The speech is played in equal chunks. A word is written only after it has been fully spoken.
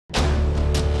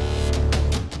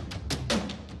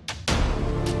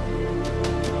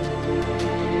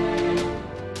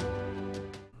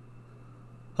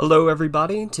Hello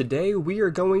everybody, today we are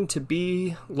going to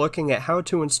be looking at how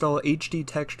to install HD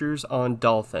textures on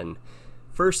Dolphin.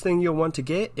 First thing you'll want to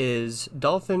get is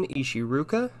Dolphin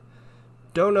Ishiruka.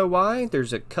 Don't know why,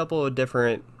 there's a couple of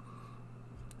different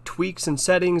tweaks and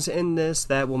settings in this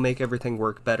that will make everything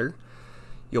work better.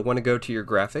 You'll want to go to your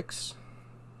graphics.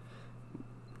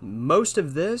 Most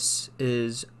of this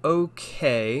is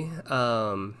okay.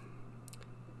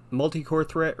 Multi-core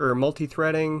thread or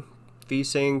multi-threading,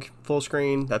 VSync, full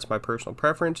screen, that's my personal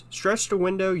preference. Stretch to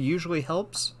window usually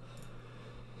helps.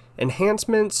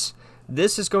 Enhancements,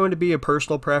 this is going to be a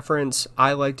personal preference.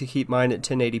 I like to keep mine at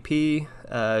 1080p,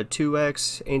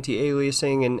 2x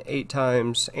anti-aliasing, and 8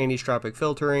 times anisotropic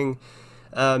filtering.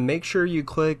 Make sure you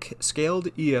click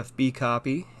scaled EFB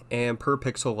copy and per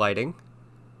pixel lighting.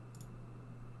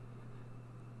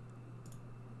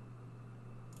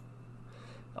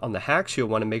 On the hacks, you'll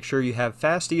want to make sure you have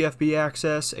fast EFB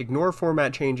access, ignore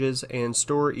format changes, and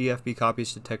store EFB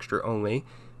copies to texture only.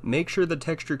 Make sure the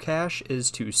texture cache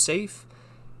is to safe,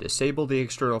 disable the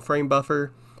external frame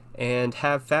buffer, and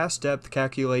have fast depth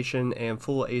calculation and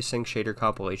full async shader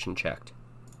compilation checked.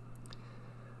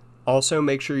 Also,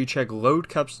 make sure you check load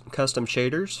custom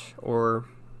shaders, or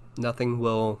nothing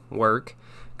will work.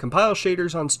 Compile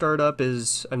shaders on startup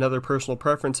is another personal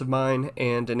preference of mine,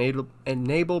 and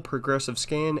enable progressive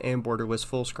scan and borderless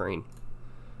full screen.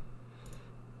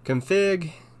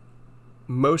 Config,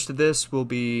 most of this will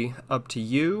be up to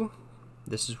you.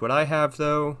 This is what I have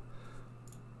though.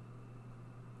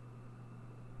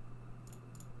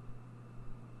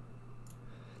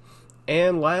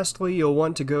 And lastly, you'll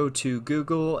want to go to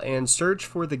Google and search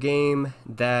for the game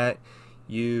that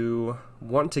you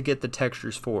want to get the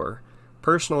textures for.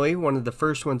 Personally, one of the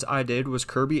first ones I did was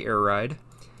Kirby Air Ride.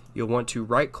 You'll want to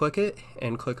right click it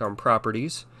and click on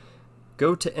Properties.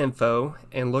 Go to Info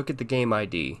and look at the game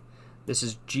ID. This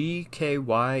is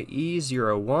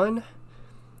GKYE01.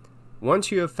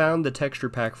 Once you have found the texture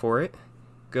pack for it,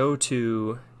 go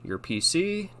to your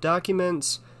PC,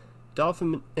 Documents,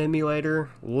 Dolphin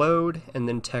Emulator, Load, and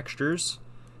then Textures.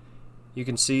 You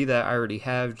can see that I already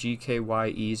have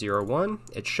GKYE01.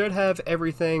 It should have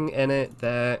everything in it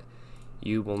that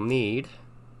you will need.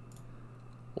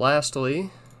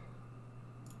 Lastly,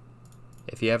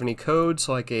 if you have any codes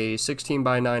like a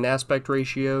 16:9 aspect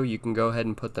ratio, you can go ahead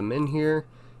and put them in here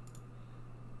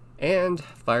and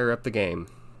fire up the game.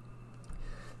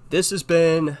 This has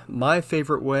been my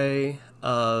favorite way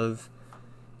of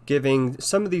giving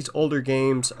some of these older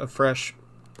games a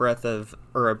breath of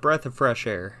fresh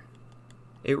air.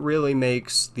 It really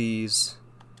makes these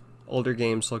older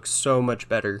games look so much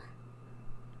better.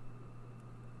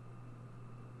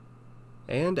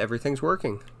 And everything's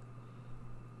working.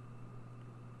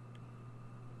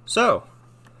 So,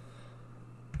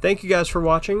 thank you guys for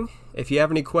watching. If you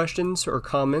have any questions or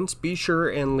comments, be sure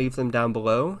and leave them down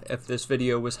below. If this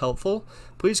video was helpful,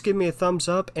 please give me a thumbs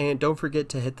up and don't forget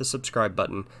to hit the subscribe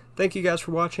button. Thank you guys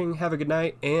for watching, have a good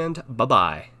night, and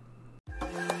bye-bye.